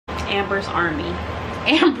Amber's Army.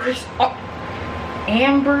 Amber's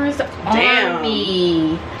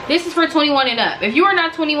Army. This is for 21 and up. If you are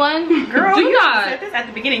not 21, girl, do you not. said this at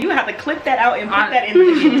the beginning. You have to clip that out and put that in the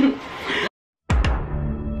beginning.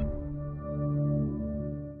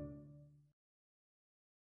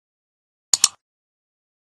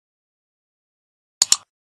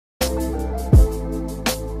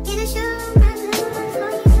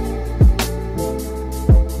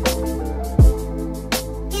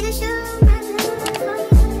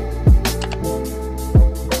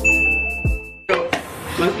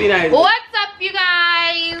 Must be nice. What's up, you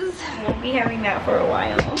guys? We'll be having that for a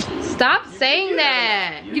while. Stop saying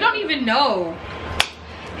that. You don't even know.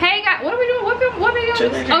 Hey guys, what are we doing? What video? Oh,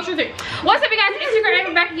 Truth or Drink. What's up, you guys? Instagram,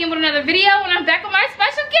 I'm back again with another video, and I'm back with my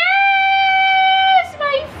special guest,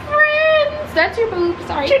 my friends. That's your boob.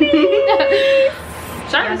 Sorry.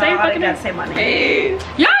 Sorry, say fucking name. Say my name. Hey.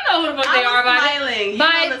 Y'all know who the fuck they are by smiling.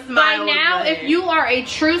 By now, if you are a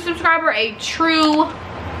true subscriber, a true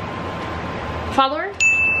follower,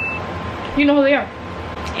 you know who they are.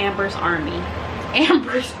 Amber's Army.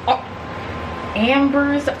 Amber's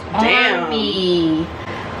Army.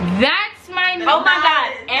 That's my name. Oh my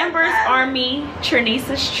god. Amber's Army,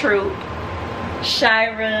 Trinisa's Troop,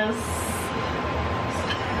 Shira's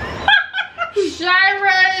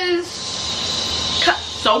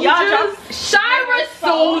Soldiers. Shira's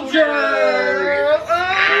Soldiers.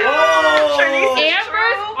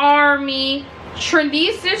 Amber's Army,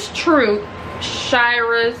 Trinisa's Troop,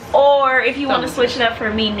 Shira's. Or if you want to switch it up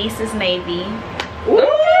for me, Niece's Navy. Ooh,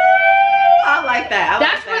 I like that.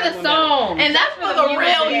 That's for the song. And that's for the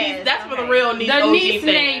real niece. That's for the real niece. The OG niece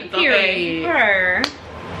fans, name, period. Her.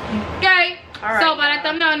 Okay. All right, so by that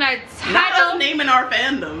thumbnail and that not us title, naming our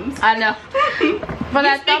fandoms. I know. For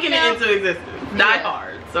that speaking thumbnail, it into existence.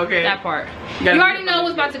 Diehards. Okay. That part. You already know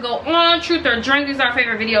what's about to go on. Truth or Drink is our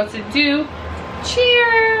favorite video to do.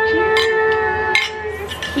 Cheers.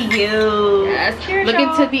 Cute. Yes. Cheers, Look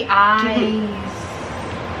into the eyes.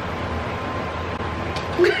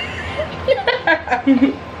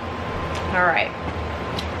 All right.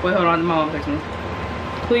 Wait, hold on. The mom texted me.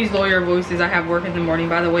 Please lower your voices. I have work in the morning.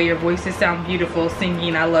 By the way, your voices sound beautiful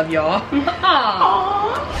singing. I love y'all.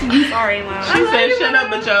 Aww. Sorry, Mom. She said, "Shut up,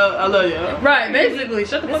 but y'all, I love y'all." Right, basically.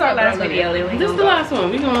 Shut the fuck up. This is our last video. This is the last one.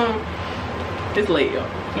 We gonna. It's late, y'all.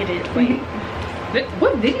 It is. Wait.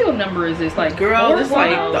 What video number is this? Like, girl, this like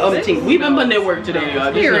the umpteenth. We've been putting in work today,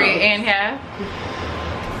 y'all. Period and half.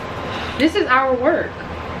 This is our work,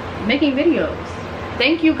 making videos.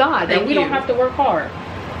 Thank you, God, that we don't have to work hard.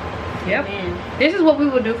 Yep. Man. This is what we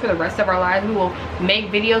will do for the rest of our lives. We will make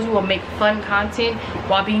videos. We will make fun content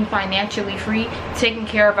while being financially free, taking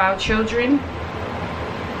care of our children,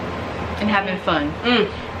 and having fun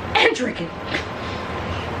and drinking.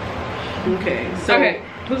 Okay. So okay,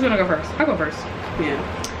 who's gonna go first? I'll go first. Yeah.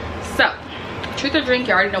 So, Truth or Drink,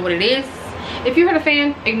 you already know what it is. If you're a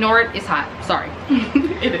fan, ignore it. It's hot. Sorry.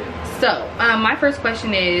 It is. So, my first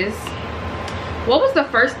question is, what was the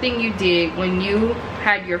first thing you did when you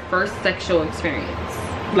had your first sexual experience?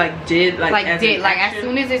 Like as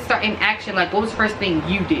soon as it started in action, like what was the first thing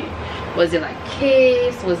you did? Was it like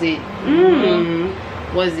kiss? Was it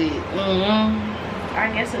was it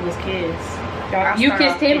I guess it was kiss. you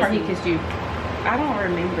kissed him or he kissed you? I don't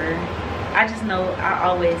remember. I just know I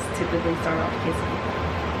always typically start off kissing.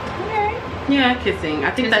 Okay. Yeah, kissing. I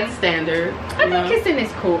think that's standard. I think kissing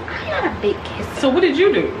is cool. I'm not a big kisser. So what did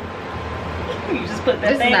you do? You just put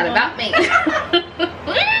that This is thing not on. about me.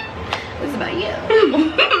 This is about you.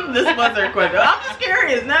 This was her question. I'm just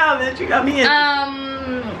curious now that you got me in.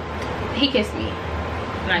 He kissed me.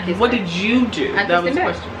 And I kissed What him. did you do? I That was kissed the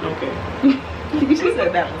him question. Okay. She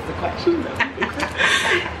said that was the question.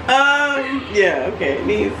 Yeah, okay.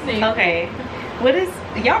 These. Okay. What is,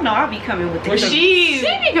 y'all know I'll be coming with the She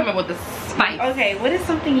be coming with the spice. Okay, what is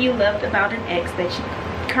something you loved about an ex that you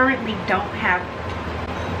currently don't have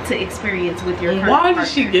to experience with your current Why partner?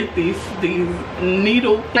 did she get these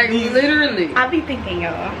needle? Like literally. I be thinking,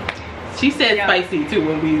 y'all. She said spicy too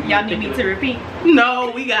when we. Y'all need me to repeat?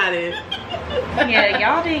 No, we got it. Yeah,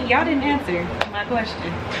 y'all didn't answer my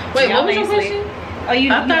question. Wait, what was your question? Oh,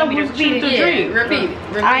 you I thought it was repeat Truth or it? Drink. Repeat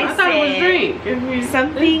it. I thought it was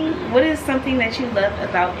said drink. What is something that you loved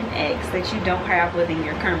about an ex that you don't have within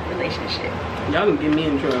your current relationship? Y'all gonna get me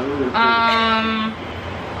in trouble.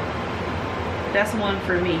 That's one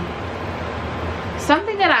for me.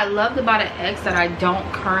 Something that I loved about an ex that I don't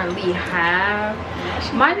currently have.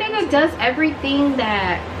 My nigga does everything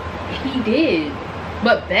that he did,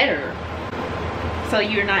 but better. So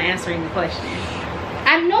you're not answering the question.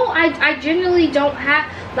 I know I genuinely don't have,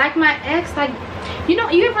 like my ex, like You know,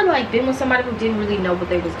 you ever like been with somebody who didn't really know what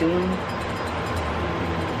they was doing?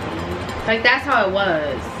 Like that's how it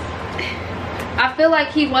was. I feel like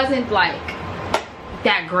he wasn't like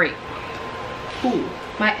that great. Who?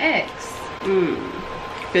 My ex.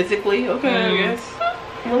 Physically? Okay, I guess.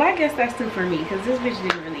 Well, I guess that's two for me because this bitch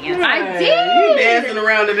didn't really answer. I did. You dancing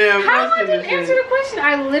around the damn How I question. didn't answer the question?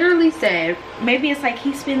 I literally said Maybe it's like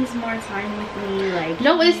he spends more time with me. Like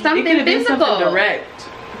no, it's It something could have been physical. something direct,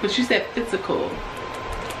 but you said physical.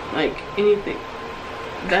 Like anything.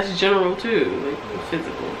 That's general too. Like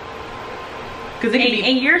physical. Because it can be.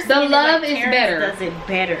 And you're The saying love like is Terrence better. does it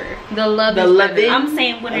better. The love The is loving. better. I'm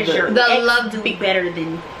saying, what is your The ex love do be- better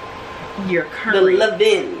than your The current?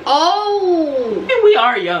 loving. Oh. And we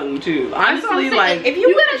are young too. Honestly, saying. like If you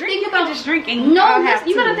You want gotta to drink, think you can about- just drink and No, I'll listen, have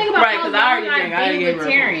you gotta to. think about Right, how 'cause long I already I've drank. I already been gave with her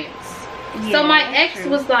a Terrence. Yeah, So my that's ex true.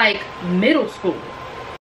 was like middle school.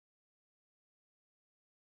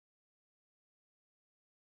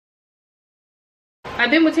 I've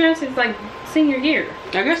been with Terrence since like senior year.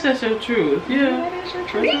 I guess that's so true. Yeah. That is your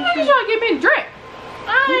That's truth. These so niggas true. trying to get me a drink.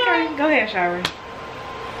 Okay, go ahead, Shower.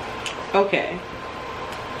 Okay.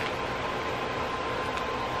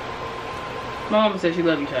 My mama said she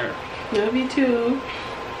loved you, Tyra. Love you too.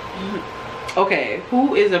 Okay.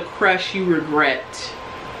 Who is a crush you regret?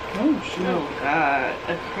 Oh shit. Oh God,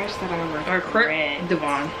 a crush that I regret. Or crack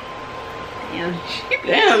Devon. Yeah.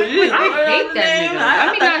 Damn, I hate that nigga.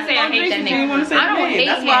 I mean, I say I hate that nigga. I don't hate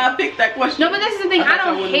That's him. why I picked that question. No, but this is the thing. I thought don't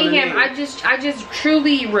y'all wouldn't hate wanna him. name. I just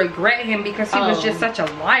truly regret him because he was just such a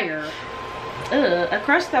liar. A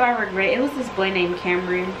crush that I regret. It was this boy named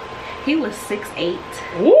Cameron. He was 6'8".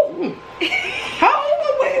 Ooh. How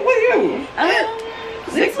old were you?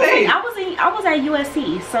 6'8". I was at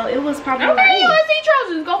USC, so it was probably Okay, like, USC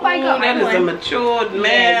Trojans, go fight, go. That is a matured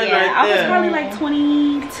man yeah, right I was there. probably like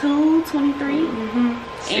 22, 23.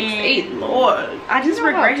 6'8", Lord. I just You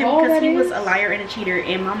know how regret him tall because that he was is? a liar and a cheater,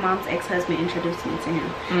 and my mom's ex-husband introduced me to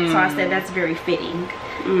him. So I said that's very fitting,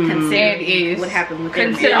 considering It is. what happened with him.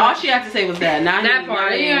 Consider- Yeah, all she had to say was that. Not That him,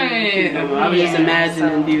 part, not him. yeah. I was just imagining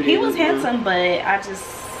so beauty. he was handsome, but I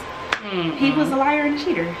just he was a liar and a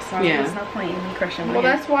cheater, so there was no point in me crushing on Well, him.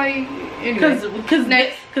 that's why. Because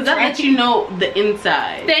that lets you know the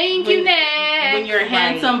inside. Thank you, Ned. When you're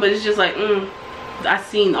handsome, but it's just like, I've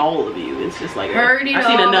seen all of you. It's just like, Heard it I've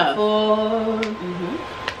seen all enough.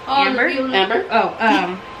 before. All Amber? of you- Amber? Oh,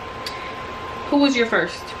 who was your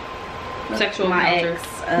first sexual my encounter?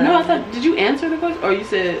 ex. No, I thought, did you answer the question? Or you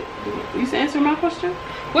said answer my question?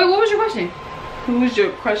 Wait, what was your question? Who was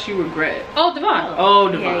your crush you regret? Oh, Devon. Oh,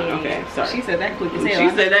 Devon. Yeah. Okay, sorry. She said that quick as She hell.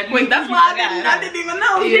 said that quick. That's why I didn't even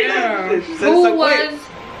know. Yeah. She said Who so quick. was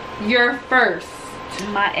your first?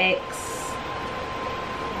 My ex.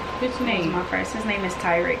 His That was name? my first. His name is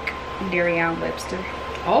Tyrick Darion Webster.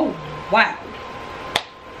 Oh, wow.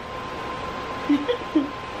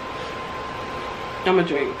 I'm a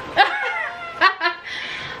drink.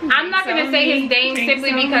 I'm not gonna say his name Drinks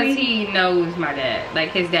simply on because me. he knows my dad. Like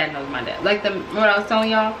his dad knows my dad. Like what I was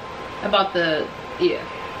telling y'all about the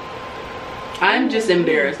I'm just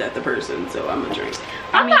embarrassed at the person, so I'm a drink.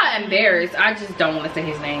 I'm not embarrassed. I just don't want to say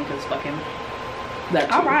his name because fuck him.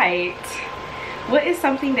 That's All right. What is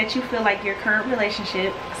something that you feel like your current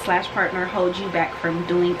relationship / partner holds you back from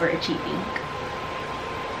doing or achieving?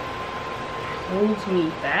 Holds me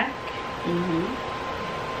back.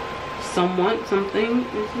 Somewhat, something.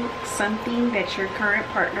 Something that your current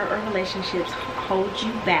partner or relationships hold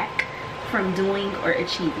you back from doing or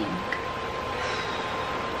achieving.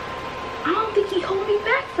 I don't think he hold me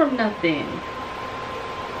back from nothing.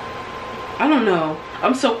 I don't know.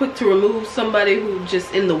 I'm so quick to remove somebody who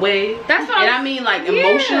just in the way. That's what and I mean like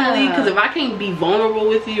emotionally, because if I can't be vulnerable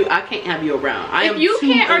with you, I can't have you around. I am too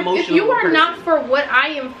emotional. If you are person. not for what I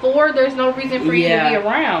am for, there's no reason for you to be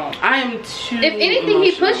around. I am too If anything, emotional.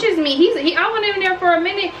 he pushes me. I went in there for a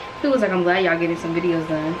minute. He was like, "I'm glad y'all getting some videos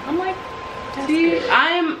done." I'm like, See, I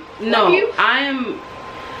am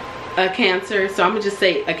a Cancer, so I'm gonna just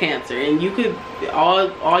say a Cancer, and you could all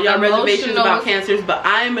y'all reservations about Cancers, but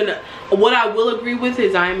I am what I will agree with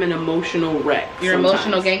is I am an emotional wreck. You're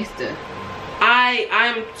emotional gangster.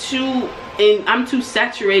 I'm too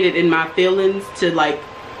saturated in my feelings to like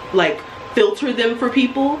filter them for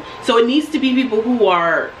people. So it needs to be people who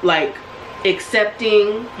are like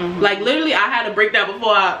accepting. Like literally I had a breakdown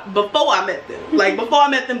before I met them. Like before I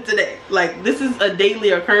met them today. Like this is a daily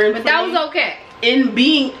occurrence. But that was okay.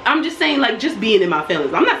 I'm just saying like just being in my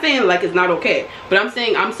feelings. I'm not saying like it's not okay, but I'm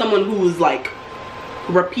saying I'm someone who's like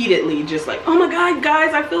repeatedly just like, oh my god,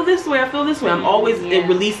 guys, I feel this way, I feel this way. I'm always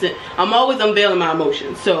releasing, I'm always unveiling my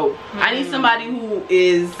emotions. So I need somebody who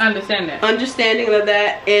is understanding of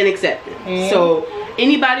that and accepting. So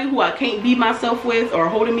anybody who I can't be myself with or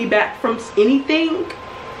holding me back from anything,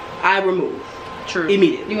 I remove. True.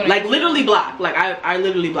 Immediately. Like literally block. Like I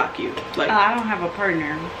literally block you. Like I don't have a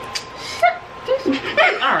partner.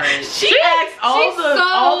 Alright. She asks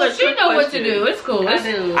all the she know what to do. It's cool. I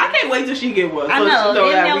do. I can't wait till she get one. I know.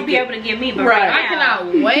 Then they'll be able to get me, but right now, I cannot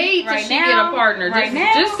wait till she get a partner.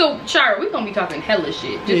 Just so Shira, we're gonna be talking hella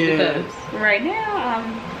shit. Just because. Right now,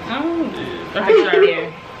 okay,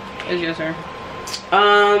 Shira. It's your turn.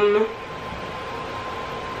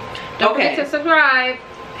 Don't forget to subscribe.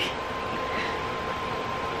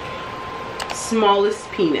 Smallest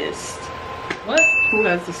penis. What? Who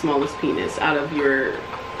has the smallest penis out of your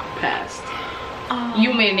past? You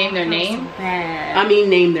want me to name their name? So bad. I mean,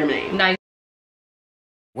 name their name. Nice.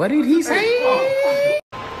 What did he say?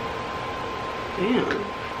 Damn.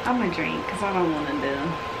 I'm gonna drink because I don't want to do.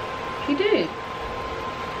 He did.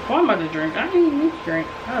 Well, I'm about to drink. I didn't even drink.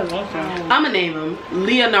 I was also. I'm gonna name him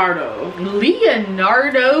Leonardo.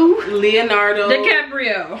 Leonardo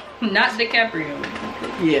DiCaprio, not DiCaprio.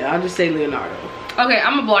 Yeah, I'll just say Leonardo. Okay,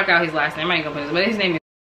 I'm gonna block out his last name. I ain't gonna put his, but his name is.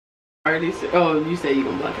 Oh, you say you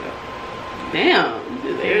gonna block it out? Damn.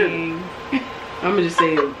 I'm gonna just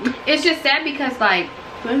say. It's just sad because like.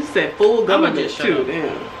 Let's say full government too.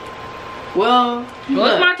 Damn. Well,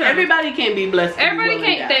 look, it's my turn. Everybody can't be blessed. Everybody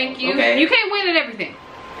can't. Thank you. Okay? You can't win at everything.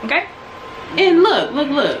 Okay. And look.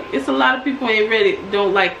 It's a lot of people ain't ready.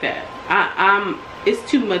 Don't like that. It's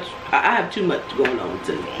too much. I have too much going on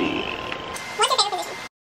to be.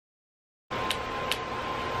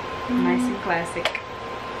 Nice and classic.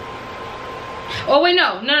 Oh wait,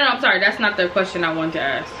 no. I'm sorry. That's not the question I wanted to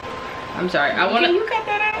ask. I'm sorry. I want to. Can you cut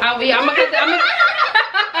that out? Yeah, I'm gonna cut that.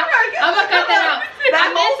 I'm gonna cut that out.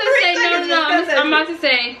 I meant to say no. I'm about to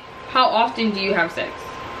say, how often do you have sex?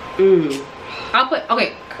 I'll put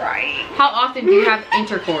Crying. How often do you have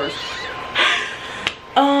intercourse?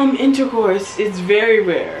 Intercourse is very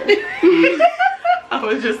rare. I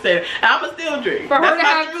was just saying. I'ma still drink. For her to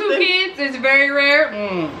have 2 kids is very rare.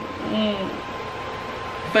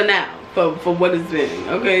 For now, for what it's been.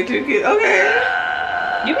 Okay, 2 kids. Okay.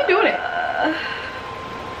 You be doing it.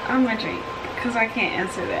 I'm gonna drink because I can't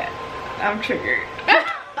answer that. I'm triggered.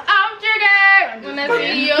 I'm triggered when I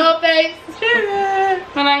see your face.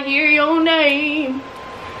 When I hear your name,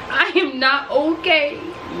 I am not okay.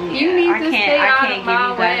 Yeah, you need to stay out of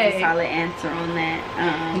my way. I can't give you guys a solid answer on that.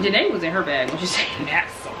 Janae was in her bag when she said that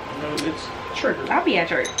song. It's triggered. I'll be at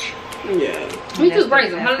church. Yeah. Me too,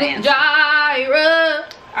 praise him. Gyra.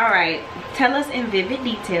 Alright, tell us in vivid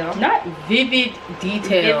detail. Not vivid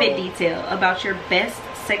detail. Vivid detail about your best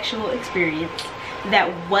sexual experience that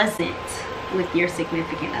wasn't with your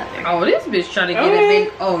significant other. Oh, this bitch trying to get a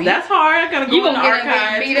big. Oh, that's hard. I gotta go in the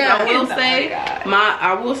archives.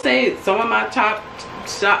 I will say some of my top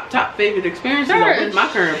favorite experiences are with my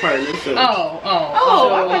current partner. So.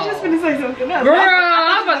 I was just gonna say something else. Girl,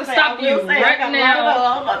 I'm about to stop you right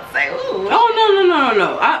now. I'm about to say, ooh. Oh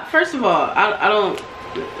no. First of all, I don't.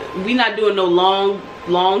 We not doing no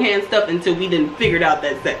long hand stuff until we done figured out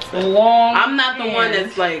that sex stuff. I'm not the one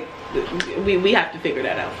that's like. We have to figure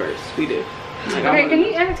that out first. We do. Like, okay,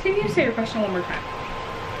 can you say your question one more time?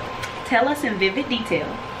 Tell us in vivid detail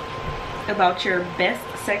about your best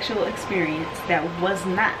sexual experience that was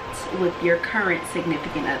not with your current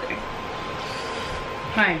significant other.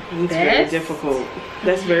 It's very difficult.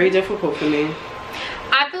 That's very difficult for me.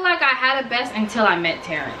 I feel like I had a best until I met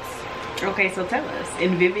Terrence. Okay, so tell us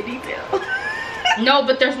in vivid detail. No,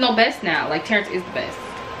 but there's no best now. Like Terrence is the best.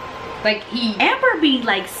 Like Amber be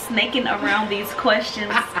like snaking around these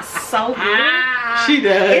questions so good. She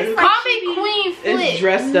does. Like call me Queen Flip. It's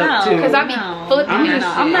dressed up too. Because I be flipping that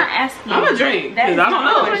shit. I'm not asking. I'm a drink. Because I don't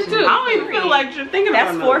know. I don't even feel like you're thinking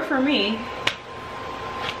about it. That's 4 for me.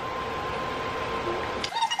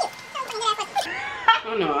 I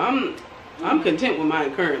don't know. I'm content with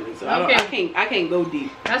mine currently, so I can't go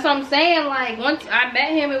deep. That's what I'm saying. Like once I met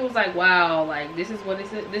him, it was like, wow, like this is what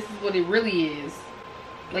it really is.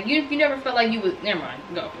 Like you never felt like you was. Never mind.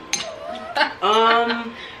 Go.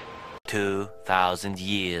 2,000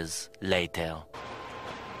 years later.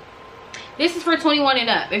 This is for 21 and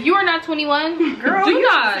up. If you are not 21, girl, do you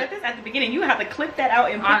not. said this at the beginning. You have to clip that out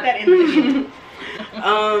and put that in the beginning.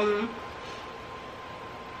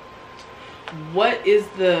 What is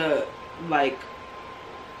the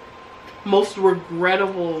most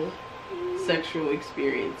regrettable sexual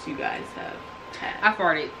experience you guys have had? I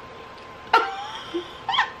farted.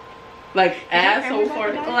 Like asshole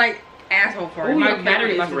farted? Like asshole fart. My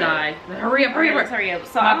battery about to die. Hurry up, hurry up, hurry up.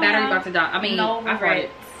 So my battery about to die. I mean, no I farted.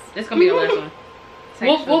 It's gonna be the last one.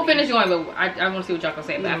 We'll finish going, but I want to see what y'all gonna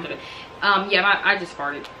say after that. Yeah, I just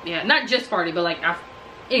farted. Yeah, not just farted, but like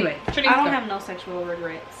anyway. I don't have no sexual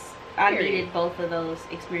regrets. I needed both of those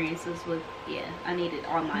experiences with, I needed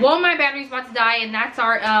online. Well, my battery's about to die, and that's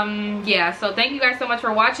our, yeah. So thank you guys so much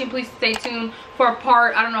for watching. Please stay tuned for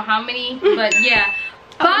part, I don't know how many, but yeah.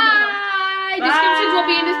 Bye! Descriptions will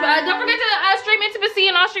be in this, don't forget to stream Intimacy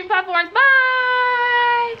on all stream platforms. Bye!